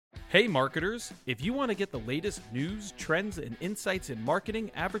Hey marketers, if you want to get the latest news, trends, and insights in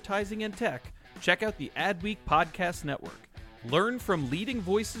marketing, advertising, and tech, check out the Adweek Podcast Network. Learn from leading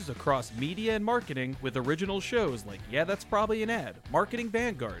voices across media and marketing with original shows like Yeah, That's Probably an Ad, Marketing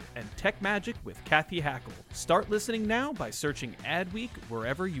Vanguard, and Tech Magic with Kathy Hackle. Start listening now by searching Adweek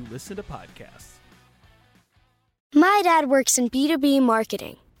wherever you listen to podcasts. My dad works in B2B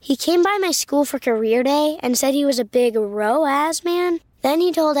marketing. He came by my school for career day and said he was a big ROAS man. Then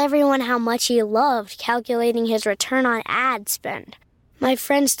he told everyone how much he loved calculating his return on ad spend. My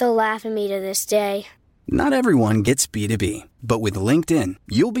friends still laugh at me to this day. Not everyone gets B2B, but with LinkedIn,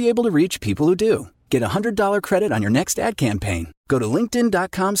 you'll be able to reach people who do. Get a $100 credit on your next ad campaign. Go to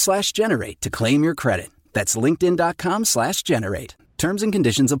linkedin.com/generate to claim your credit. That's linkedin.com/generate. Terms and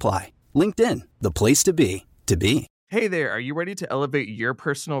conditions apply. LinkedIn, the place to be, to be. Hey there, are you ready to elevate your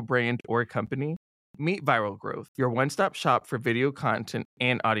personal brand or company? Meet Viral Growth, your one-stop shop for video content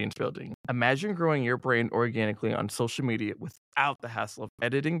and audience building. Imagine growing your brand organically on social media without the hassle of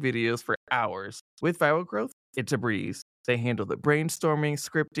editing videos for hours. With Viral Growth, it's a breeze. They handle the brainstorming,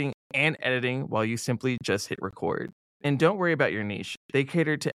 scripting, and editing while you simply just hit record. And don't worry about your niche. They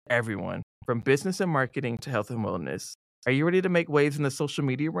cater to everyone, from business and marketing to health and wellness. Are you ready to make waves in the social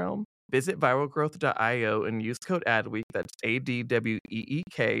media realm? Visit viralgrowth.io and use code ADWEEK, that's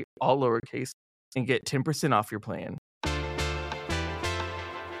ADWEEK, all lowercase, and get 10% off your plan.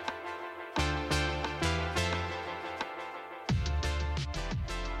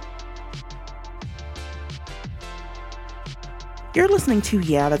 You're listening to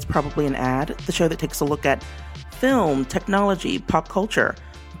Yeah, That's Probably an Ad, the show that takes a look at film, technology, pop culture,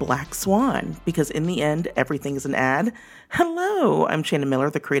 Black Swan, because in the end, everything is an ad. Hello, I'm Shannon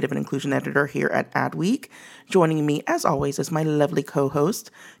Miller, the creative and inclusion editor here at Adweek. Joining me, as always, is my lovely co-host,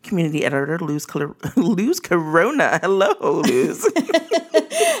 community editor, Luz Corona. Hello, Luz.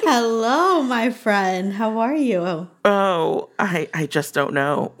 Hello, my friend. How are you? Oh, I just don't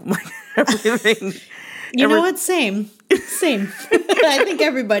know. Everything. You know what? Same. I think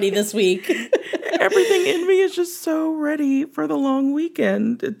everybody this week. Everything in me is just so ready for the long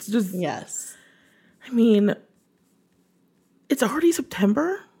weekend. It's just... Yes. I mean, it's already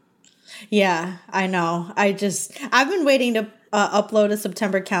September? Yeah, I know. I've been waiting to upload a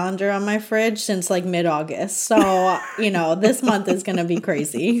September calendar on my fridge since like mid-August. So, this month is going to be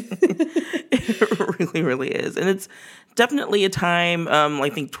crazy. It really, really is. And it's definitely a time, I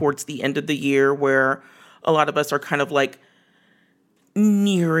think, towards the end of the year where a lot of us are kind of like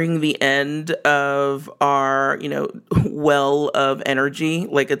nearing the end of our, well of energy.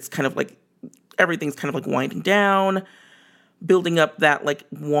 Like it's kind of like everything's kind of like winding down, building up that like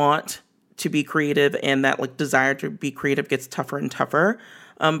want to be creative, and that like desire to be creative gets tougher and tougher.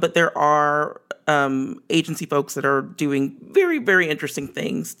 But there are agency folks that are doing very, very interesting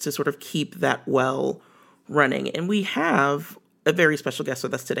things to sort of keep that well running. And we have a very special guest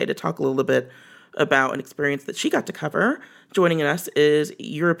with us today to talk a little bit about an experience that she got to cover. Joining us is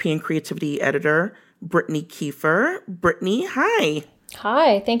European creativity editor Brittany Kiefer. Brittany, hi.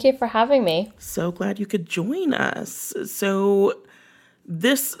 Hi, thank you for having me. So glad you could join us. So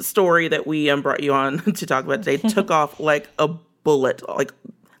this story that we brought you on to talk about today took off like a bullet. Like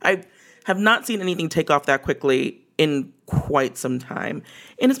I have not seen anything take off that quickly in quite some time.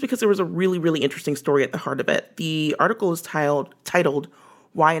 And it's because there was a really, really interesting story at the heart of it. The article is titled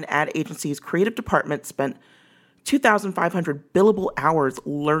Why an Ad Agency's Creative Department Spent 2,500 Billable Hours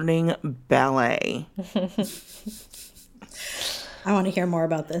Learning Ballet. I want to hear more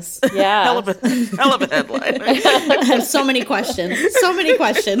about this. Yeah. Hell of a headline. I have so many questions.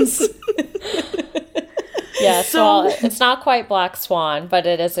 Yeah, so it's not quite Black Swan, but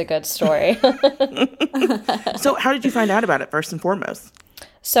it is a good story. So how did you find out about it, first and foremost?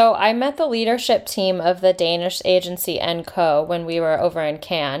 So I met the leadership team of the Danish agency & when we were over in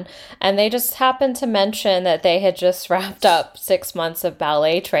Cannes, and they just happened to mention that they had just wrapped up 6 months of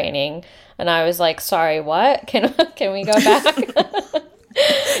ballet training. And I was like, sorry, what? Can we go back?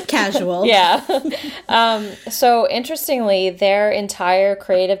 Casual. Yeah. So interestingly, their entire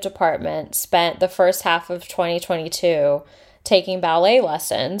creative department spent the first half of 2022 taking ballet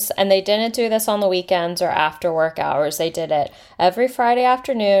lessons, and they didn't do this on the weekends or after work hours. They did it every Friday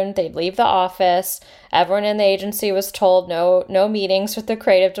afternoon. They'd leave the office. Everyone in the agency was told no meetings with the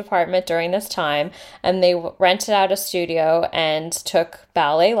creative department during this time, and they rented out a studio and took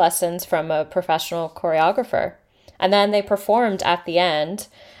ballet lessons from a professional choreographer. And then they performed at the end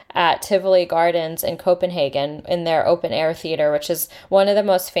at Tivoli Gardens in Copenhagen in their open air theater, which is one of the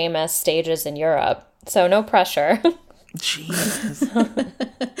most famous stages in Europe. So no pressure. Jesus.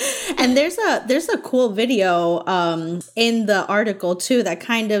 And there's a cool video in the article too that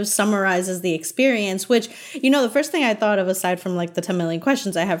kind of summarizes the experience, which, the first thing I thought of, aside from like the 10 million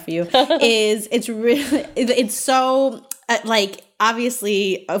questions I have for you, is it's so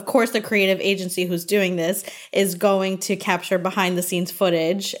obviously, of course, the creative agency who's doing this is going to capture behind the scenes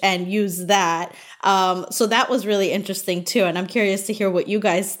footage and use that. So that was really interesting too. And I'm curious to hear what you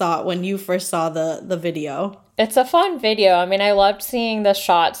guys thought when you first saw the video. It's a fun video. I mean, I loved seeing the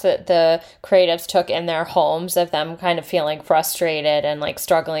shots that the creatives took in their homes of them kind of feeling frustrated and like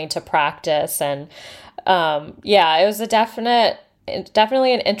struggling to practice. And it was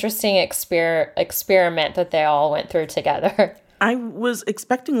definitely an interesting experiment that they all went through together. I was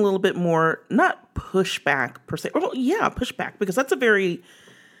expecting a little bit more, not pushback per se. Well, yeah, pushback, because that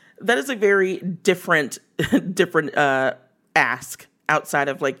is a very different ask outside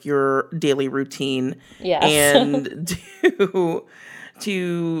of like your daily routine. Yes. And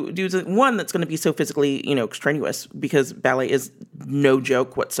to do one that's going to be so physically, extraneous, because ballet is no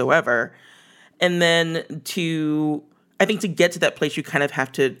joke whatsoever. And then I think to get to that place, you kind of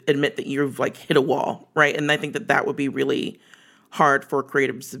have to admit that you've like hit a wall, right? And I think that would be really hard for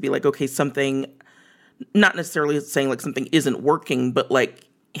creatives to be like, okay, something, not necessarily saying like something isn't working, but like,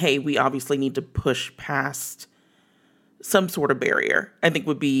 hey, we obviously need to push past some sort of barrier. I think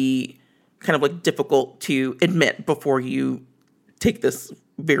would be kind of like difficult to admit before you take this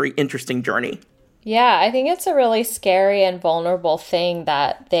very interesting journey. Yeah, I think it's a really scary and vulnerable thing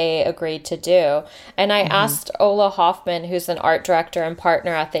that they agreed to do. And I asked Ola Hoffman, who's an art director and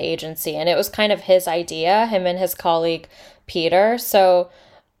partner at the agency, and it was kind of his idea, him and his colleague Peter. So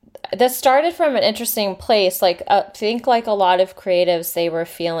this started from an interesting place. Like, I think like a lot of creatives, they were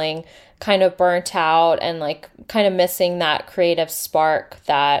feeling kind of burnt out and like kind of missing that creative spark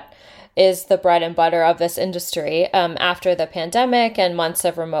that is the bread and butter of this industry after the pandemic and months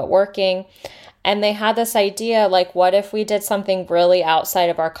of remote working. And they had this idea, like, what if we did something really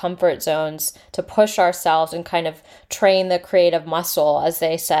outside of our comfort zones to push ourselves and kind of train the creative muscle, as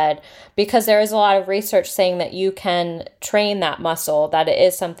they said, because there is a lot of research saying that you can train that muscle, that it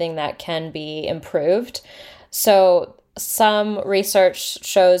is something that can be improved. So some research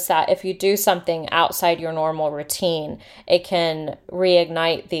shows that if you do something outside your normal routine, it can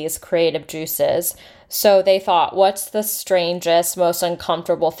reignite these creative juices. So they thought, what's the strangest, most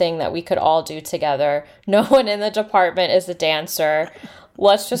uncomfortable thing that we could all do together? No one in the department is a dancer.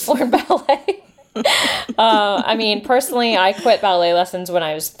 Let's just learn ballet. I mean, personally, I quit ballet lessons when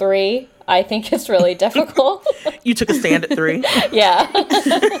I was 3. I think it's really difficult. You took a stand at 3? Yeah.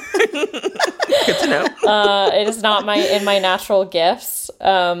 Good to know. It is not in my natural gifts.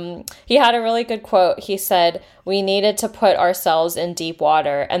 He had a really good quote. He said, "We needed to put ourselves in deep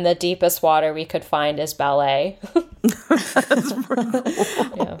water, and the deepest water we could find is ballet." That's pretty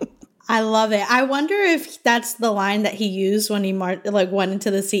cool. Yeah. I love it. I wonder if that's the line that he used when he went into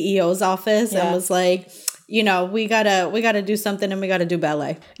the CEO's office and was like, we gotta do something and we gotta do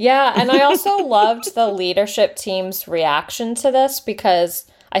ballet. Yeah, and I also loved the leadership team's reaction to this, because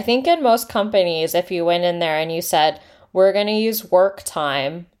I think in most companies, if you went in there and you said, we're going to use work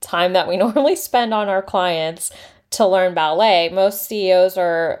time that we normally spend on our clients, to learn ballet, most CEOs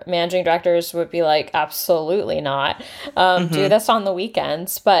or managing directors would be like, absolutely not. Do this on the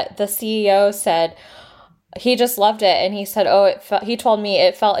weekends. But the CEO said he just loved it. And he said, he told me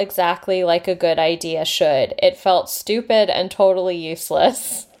it felt exactly like a good idea should. It felt stupid and totally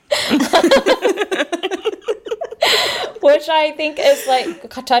useless. Which I think is like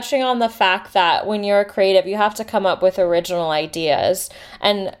touching on the fact that when you're a creative, you have to come up with original ideas.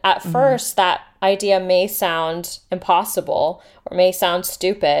 And at first, that idea may sound impossible or may sound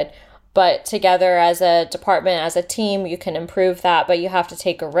stupid, but together as a department, as a team, you can improve that, but you have to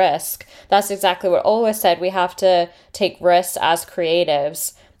take a risk. That's exactly what Ola said. We have to take risks as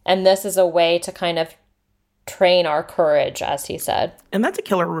creatives. And this is a way to kind of train our courage, as he said. And that's a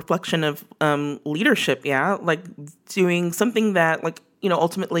killer reflection of leadership, yeah? Like doing something that, like,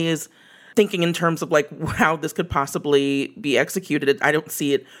 ultimately is thinking in terms of like how this could possibly be executed. I don't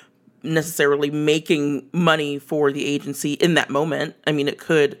see it necessarily making money for the agency in that moment. I mean, it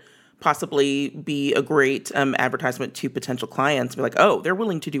could possibly be a great advertisement to potential clients. Be like, oh, they're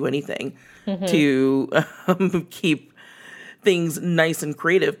willing to do anything to keep things nice and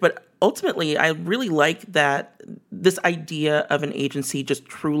creative. But ultimately, I really like that this idea of an agency just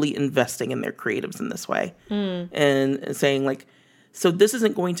truly investing in their creatives in this way and saying like, so this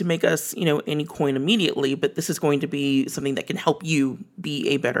isn't going to make us, any coin immediately, but this is going to be something that can help you be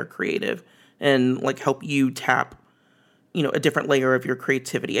a better creative and like help you tap, a different layer of your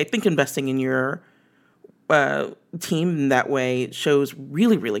creativity. I think investing in your team in that way shows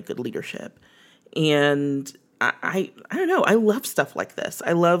really, really good leadership. And I don't know. I love stuff like this.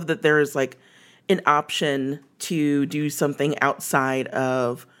 I love that there is like an option to do something outside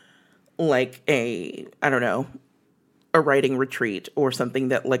of like a writing retreat or something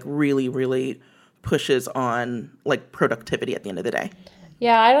that like really, really pushes on like productivity at the end of the day.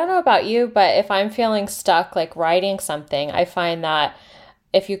 Yeah, I don't know about you, but if I'm feeling stuck like writing something, I find that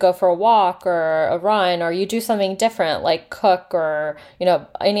if you go for a walk or a run or you do something different like cook or,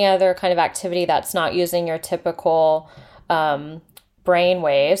 any other kind of activity that's not using your typical brain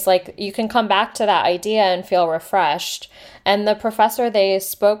waves, like you can come back to that idea and feel refreshed. And the professor they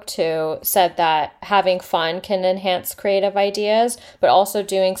spoke to said that having fun can enhance creative ideas, but also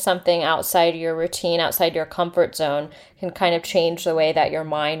doing something outside your routine, outside your comfort zone can kind of change the way that your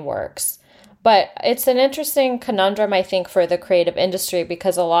mind works. But it's an interesting conundrum, I think, for the creative industry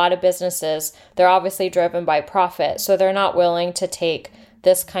because a lot of businesses, they're obviously driven by profit. So they're not willing to take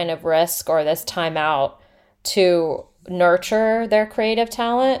this kind of risk or this time out to nurture their creative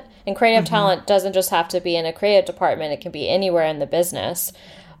talent. And creative talent doesn't just have to be in a creative department. It can be anywhere in the business.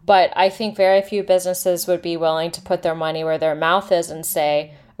 But I think very few businesses would be willing to put their money where their mouth is and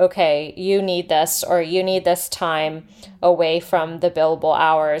say, okay, you need this, or you need this time away from the billable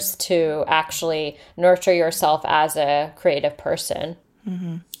hours to actually nurture yourself as a creative person.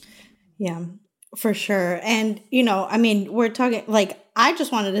 Mm-hmm. Yeah, for sure. And, we're talking like, I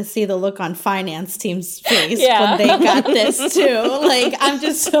just wanted to see the look on finance team's face when they got this too. Like, I'm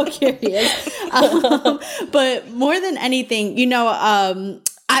just so curious. But more than anything,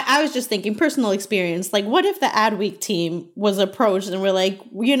 I was just thinking personal experience. Like, what if the Adweek team was approached and we're like,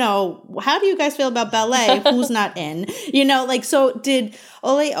 how do you guys feel about ballet? Who's not in? So did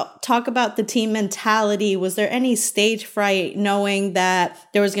Ole talk about the team mentality? Was there any stage fright knowing that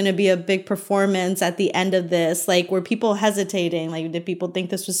there was going to be a big performance at the end of this? Like, were people hesitating? Like, did people think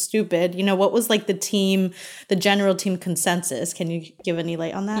this was stupid? What was like the general team consensus? Can you give any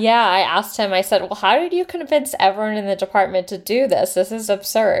light on that? Yeah, I asked him, I said, well, how did you convince everyone in the department to do this? This is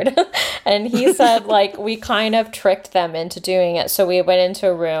absurd. And he said, like, we kind of tricked them into doing it. So we went into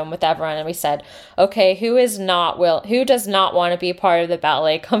a room with everyone and we said, okay, who does not want to be part of the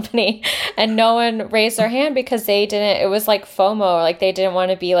ballet company? And no one raised their hand because it was like FOMO, like they didn't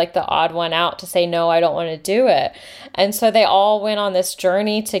want to be like the odd one out to say, no, I don't want to do it. And so they all went on this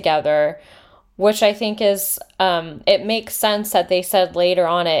journey together, which I think is, it makes sense that they said later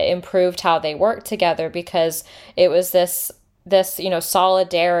on it improved how they worked together because it was this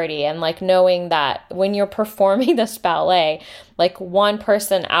solidarity and like knowing that when you're performing this ballet, like one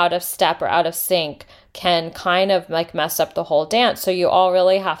person out of step or out of sync can kind of like mess up the whole dance. So you all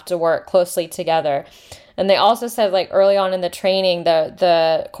really have to work closely together. And they also said like early on in the training,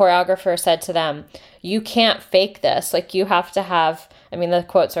 the choreographer said to them, you can't fake this. Like you have to have, the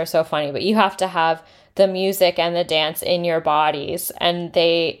quotes are so funny, but you have to have the music and the dance in your bodies. And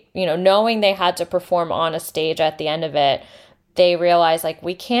they, knowing they had to perform on a stage at the end of it, they realized like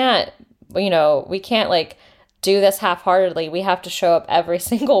we can't like do this half-heartedly. We have to show up every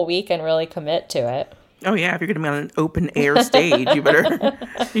single week and really commit to it. Oh yeah, if you're gonna be on an open air stage, you better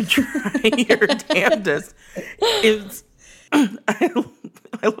be trying your damnedest. I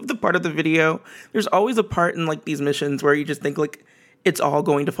love the part of the video. There's always a part in like these missions where you just think like it's all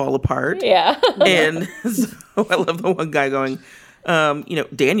going to fall apart. Yeah. And so I love the one guy going,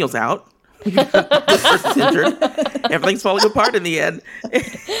 Daniel's out. This person's injured. Everything's falling apart in the end.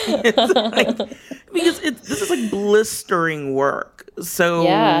 It's like, because this is like blistering work.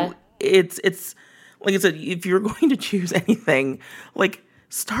 So it's like I said, if you're going to choose anything, like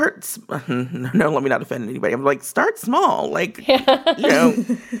let me not offend anybody. I'm like, start small, like,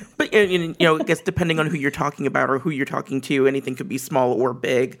 but I guess depending on who you're talking about or who you're talking to, anything could be small or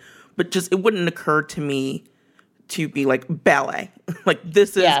big, but just, it wouldn't occur to me to be like ballet. Like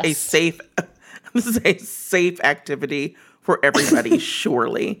this is a safe activity for everybody,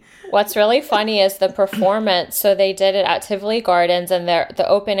 surely. What's really funny is the performance. So they did it at Tivoli Gardens, and the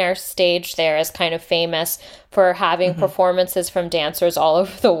open air stage there is kind of famous for having performances from dancers all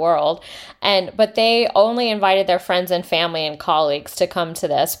over the world. But they only invited their friends and family and colleagues to come to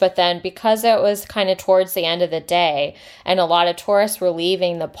this. But then because it was kind of towards the end of the day and a lot of tourists were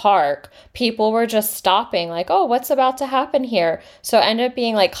leaving the park, people were just stopping like, oh, what's about to happen here? So it ended up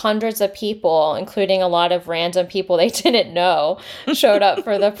being like hundreds of people, including a lot of random people they didn't know, showed up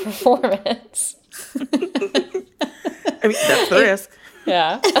for the performance. That's the risk.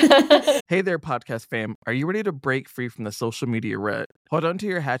 Yeah. Hey there, podcast fam. Are you ready to break free from the social media rut? Hold on to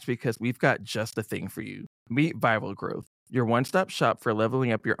your hatch because we've got just the thing for you. Meet Viral Growth, your one-stop shop for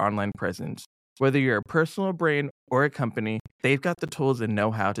leveling up your online presence. Whether you're a personal brand or a company, they've got the tools and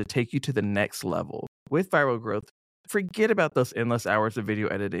know-how to take you to the next level. With Viral Growth, forget about those endless hours of video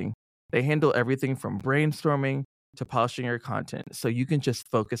editing. They handle everything from brainstorming to polishing your content so you can just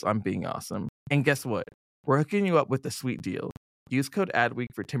focus on being awesome. And guess what? We're hooking you up with a sweet deal. Use code ADWEEK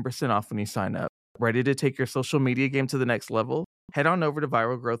for 10% off when you sign up. Ready to take your social media game to the next level? Head on over to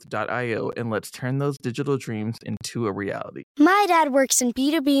viralgrowth.io and let's turn those digital dreams into a reality. My dad works in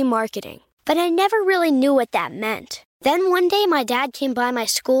B2B marketing, but I never really knew what that meant. Then one day my dad came by my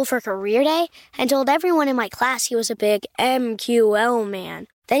school for career day and told everyone in my class he was a big MQL man.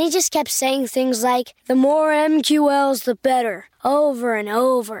 Then he just kept saying things like, the more MQLs, the better, over and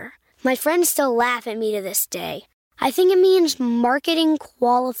over. My friends still laugh at me to this day. I think it means marketing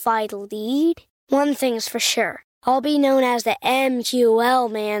qualified lead. One thing's for sure. I'll be known as the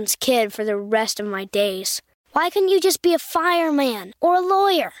MQL man's kid for the rest of my days. Why couldn't you just be a fireman or a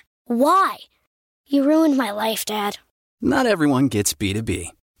lawyer? Why? You ruined my life, Dad. Not everyone gets B2B,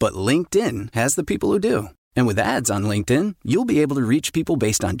 but LinkedIn has the people who do. And with ads on LinkedIn, you'll be able to reach people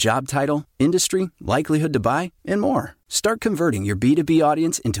based on job title, industry, likelihood to buy, and more. Start converting your B2B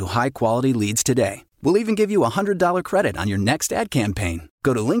audience into high-quality leads today. We'll even give you a $100 credit on your next ad campaign.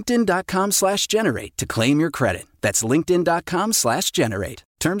 Go to linkedin.com/generate to claim your credit. That's linkedin.com/generate.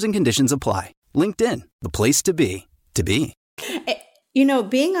 Terms and conditions apply. LinkedIn, the place to be, to be. You know,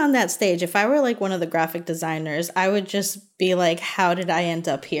 being on that stage, if I were like one of the graphic designers, I would just be like, how did I end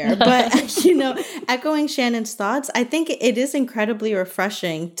up here? But, you know, echoing Shannon's thoughts, I think it is incredibly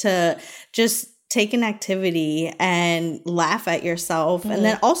refreshing to just take an activity and laugh at yourself and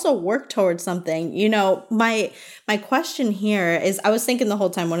then also work towards something. You know, my question here is, I was thinking the whole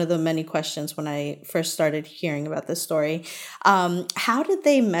time, one of the many questions when I first started hearing about this story, how did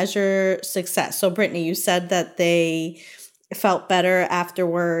they measure success? So Brittany, you said that they felt better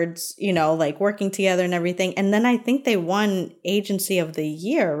afterwards, you know, like working together and everything. And then I think they won Agency of the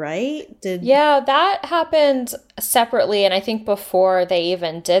Year, right? Yeah, that happened separately. And I think before they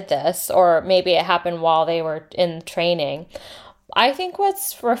even did this, or maybe it happened while they were in training. I think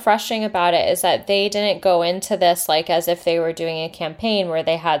what's refreshing about it is that they didn't go into this like as if they were doing a campaign where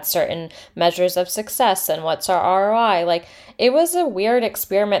they had certain measures of success and what's our ROI. Like, it was a weird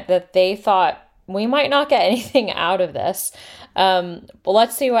experiment that they thought, we might not get anything out of this, but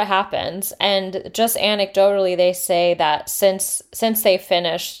let's see what happens. And just anecdotally, they say that since they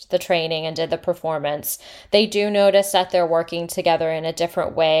finished the training and did the performance, they do notice that they're working together in a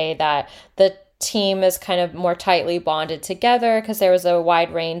different way, that the team is kind of more tightly bonded together because there was a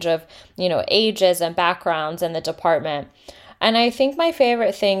wide range of, you know, ages and backgrounds in the department. And I think my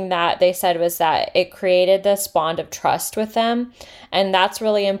favorite thing that they said was that it created this bond of trust with them. And that's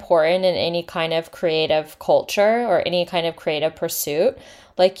really important in any kind of creative culture or any kind of creative pursuit.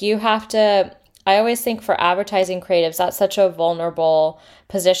 Like, you have to, I always think for advertising creatives, that's such a vulnerable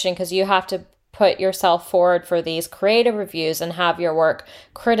position because you have to put yourself forward for these creative reviews and have your work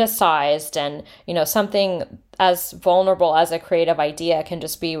criticized, and, you know, something as vulnerable as a creative idea can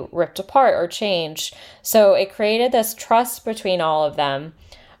just be ripped apart or changed. So it created this trust between all of them,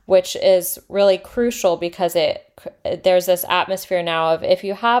 which is really crucial because there's this atmosphere now of, if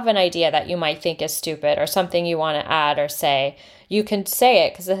you have an idea that you might think is stupid or something you want to add or say, you can say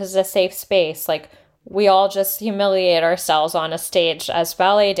it because this is a safe space. Like, we all just humiliate ourselves on a stage as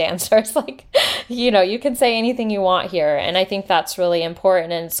ballet dancers. Like, you know, you can say anything you want here. And I think that's really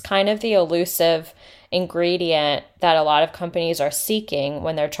important. And it's kind of the elusive ingredient that a lot of companies are seeking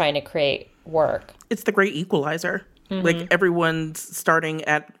when they're trying to create work. It's the great equalizer. Mm-hmm. Like, everyone's starting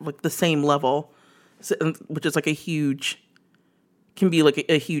at like the same level, which is like can be like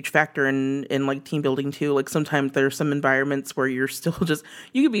a huge factor in like team building too. Like, sometimes there's some environments where you're still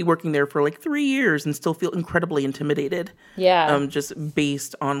you could be working there for like 3 years and still feel incredibly intimidated. Yeah. Just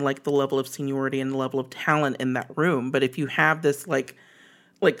based on like the level of seniority and the level of talent in that room. But if you have this like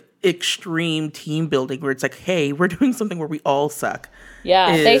extreme team building where it's like, hey, we're doing something where we all suck.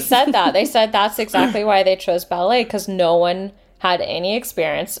 Yeah, they said that. They said that's exactly why they chose ballet, because no one had any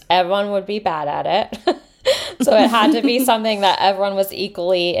experience. Everyone would be bad at it. So it had to be something that everyone was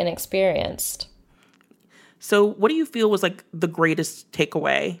equally inexperienced. So what do you feel was like the greatest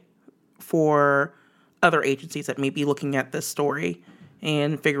takeaway for other agencies that may be looking at this story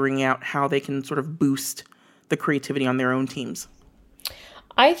and figuring out how they can sort of boost the creativity on their own teams?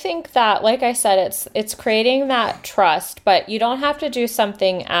 I think that, like I said, it's creating that trust, but you don't have to do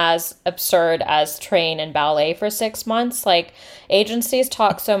something as absurd as train in ballet for 6 months. Like, agencies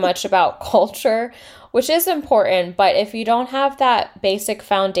talk so much about culture, which is important, but if you don't have that basic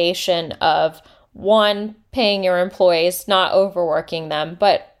foundation of, one, paying your employees, not overworking them,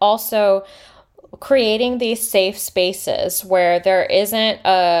 but also creating these safe spaces where there isn't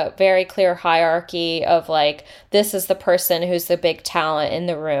a very clear hierarchy of like, this is the person who's the big talent in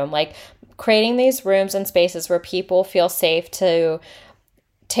the room. Like creating these rooms and spaces where people feel safe to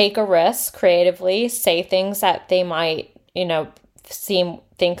take a risk creatively, say things that they might,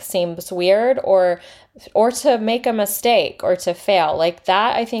 think seems weird, or to make a mistake or to fail. Like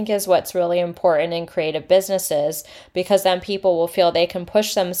that, I think, is what's really important in creative businesses, because then people will feel they can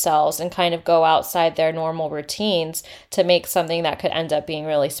push themselves and kind of go outside their normal routines to make something that could end up being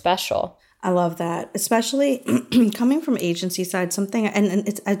really special. I love that, especially coming from agency side. Something, and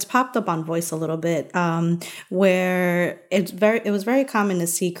it's popped up on Voice a little bit, where it was very common to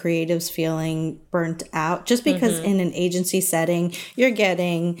see creatives feeling burnt out, just because in an agency setting,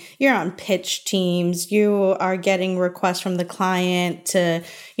 you're on pitch teams, you are getting requests from the client to,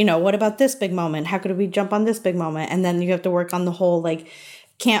 what about this big moment? How could we jump on this big moment? And then you have to work on the whole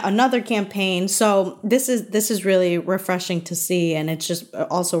another campaign. So this is really refreshing to see, and it's just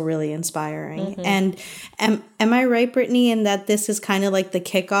also really inspiring. And am I right, Brittany, in that this is kind of like the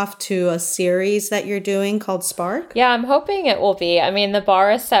kickoff to a series that you're doing called Spark? Yeah, I'm hoping it will be. I mean, the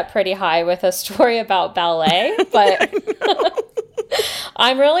bar is set pretty high with a story about ballet, but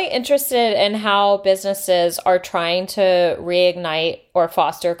I'm really interested in how businesses are trying to reignite or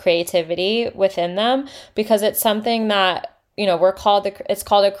foster creativity within them, because it's something that it's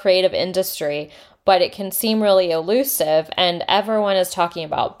called a creative industry, but it can seem really elusive, and everyone is talking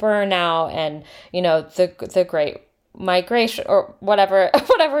about burnout and, the great migration, or whatever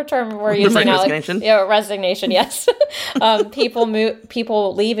term we're using now. Resignation. Resignation. Yes.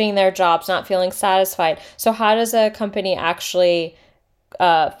 People leaving their jobs, not feeling satisfied. So how does a company actually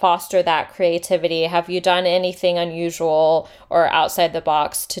foster that creativity? Have you done anything unusual or outside the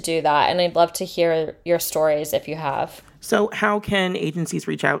box to do that? And I'd love to hear your stories if you have. So how can agencies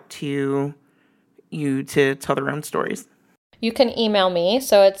reach out to you to tell their own stories? You can email me.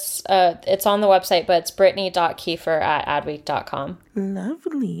 So it's on the website, but it's brittany.kiefer@adweek.com.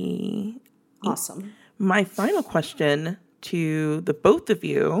 Lovely. Awesome. My final question to the both of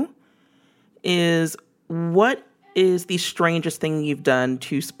you is, what is the strangest thing you've done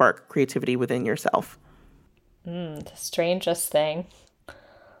to spark creativity within yourself? The strangest thing.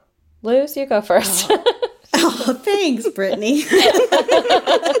 Luz, you go first. Oh, thanks, Brittany.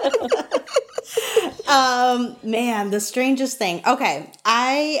 Man, the strangest thing. Okay,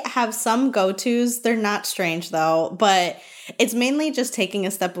 I have some go-tos. They're not strange though, but it's mainly just taking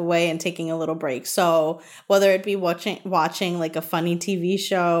a step away and taking a little break. So whether it be watching like a funny TV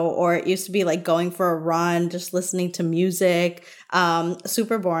show, or it used to be like going for a run, just listening to music.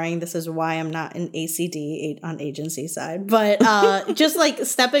 Super boring. This is why I'm not an ACD on agency side, but just like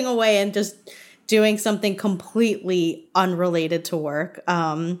stepping away and just doing something completely unrelated to work.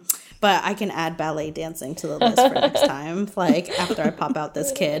 But I can add ballet dancing to the list for next time. Like after I pop out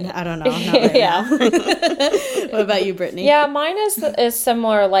this kid. I don't know. Not right now. What about you, Brittany? Yeah, mine is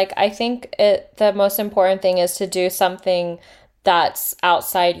similar. Like I think the most important thing is to do something that's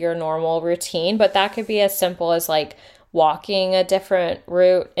outside your normal routine. But that could be as simple as like walking a different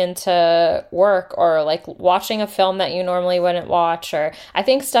route into work, or like watching a film that you normally wouldn't watch. Or I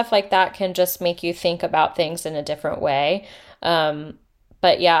think stuff like that can just make you think about things in a different way.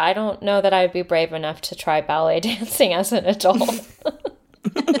 But yeah, I don't know that I'd be brave enough to try ballet dancing as an adult.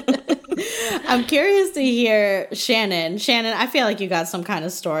 I'm curious to hear Shannon. Shannon, I feel like you got some kind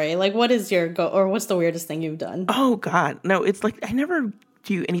of story. Like, what is your or what's the weirdest thing you've done? Oh God, no! It's like I never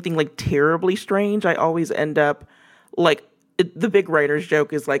do anything like terribly strange. I always end up like the big writer's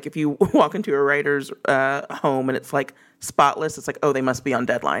joke is like if you walk into a writer's home and it's like spotless, it's like, oh, they must be on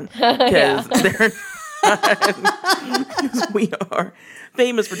deadline because they're. We are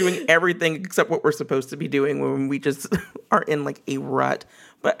famous for doing everything except what we're supposed to be doing when we just are in like a rut.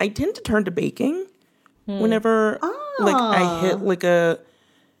 But I tend to turn to baking whenever like I hit like a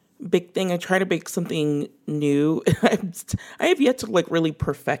big thing. I try to bake something new. I have yet to like really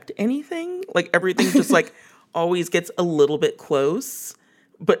perfect anything. Like everything just like always gets a little bit close,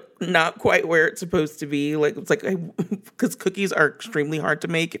 but not quite where it's supposed to be. Like it's like because cookies are extremely hard to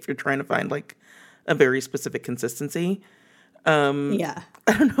make if you're trying to find like a very specific consistency. I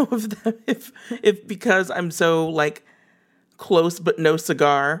don't know if because I'm so like close but no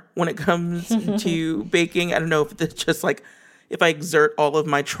cigar when it comes to baking. I don't know if it's just like if I exert all of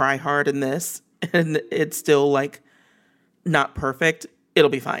my try hard in this and it's still like not perfect,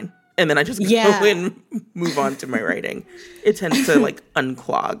 it'll be fine. And then I just go and move on to my writing. It tends to like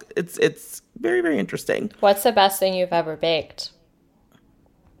unclog. It's very, very interesting. What's the best thing you've ever baked?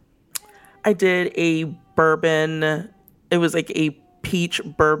 I did a bourbon. It was like a peach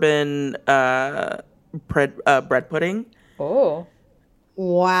bourbon bread pudding. Oh.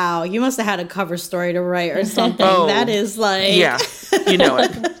 Wow, you must have had a cover story to write or something. Oh, that is like, yeah, you know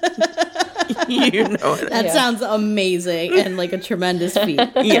it. You know it. That sounds amazing and like a tremendous feat.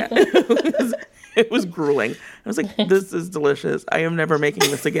 Yeah, it was grueling. I was like, this is delicious. I am never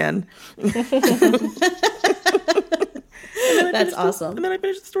making this again. That's awesome. And then I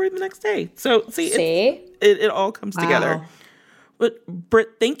finished the story the next day. So see? It all comes together. Wow. But Britt,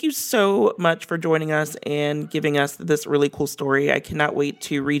 thank you so much for joining us and giving us this really cool story. I cannot wait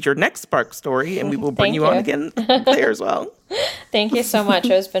to read your next Spark story, and we will bring you on again there as well. Thank you so much.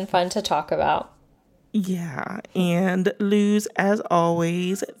 It has been fun to talk about. Yeah. And Luz, as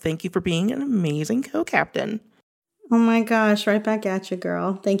always, thank you for being an amazing co-captain. Oh my gosh, right back at you,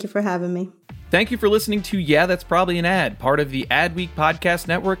 girl. Thank you for having me. Thank you for listening to Yeah, That's Probably an Ad, part of the Adweek Podcast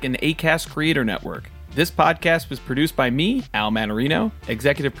Network and Acast Creator Network. This podcast was produced by me, Al Manarino,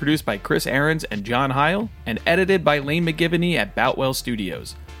 executive produced by Chris Ahrens and John Heil, and edited by Lane McGivney at Boutwell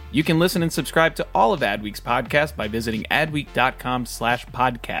Studios. You can listen and subscribe to all of Adweek's podcasts by visiting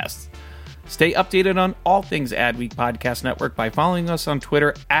adweek.com/podcasts. Stay updated on all things Adweek Podcast Network by following us on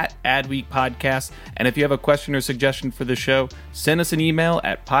Twitter at Adweek Podcast. And if you have a question or suggestion for the show, send us an email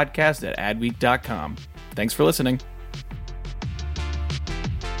at podcast@adweek.com. Thanks for listening.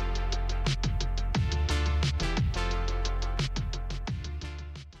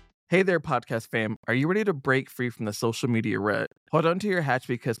 Hey there, podcast fam. Are you ready to break free from the social media rut? Hold on to your hatch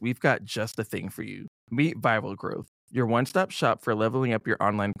because we've got just the thing for you. Meet Viral Growth, your one-stop shop for leveling up your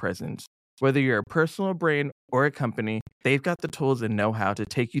online presence. Whether you're a personal brand or a company, they've got the tools and know-how to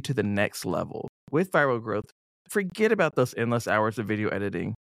take you to the next level. With Viral Growth, forget about those endless hours of video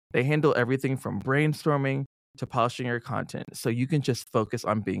editing. They handle everything from brainstorming to polishing your content so you can just focus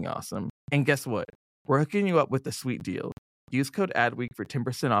on being awesome. And guess what? We're hooking you up with a sweet deal. Use code ADWEEK for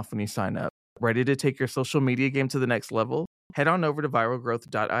 10% off when you sign up. Ready to take your social media game to the next level? Head on over to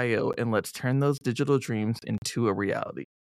viralgrowth.io and let's turn those digital dreams into a reality.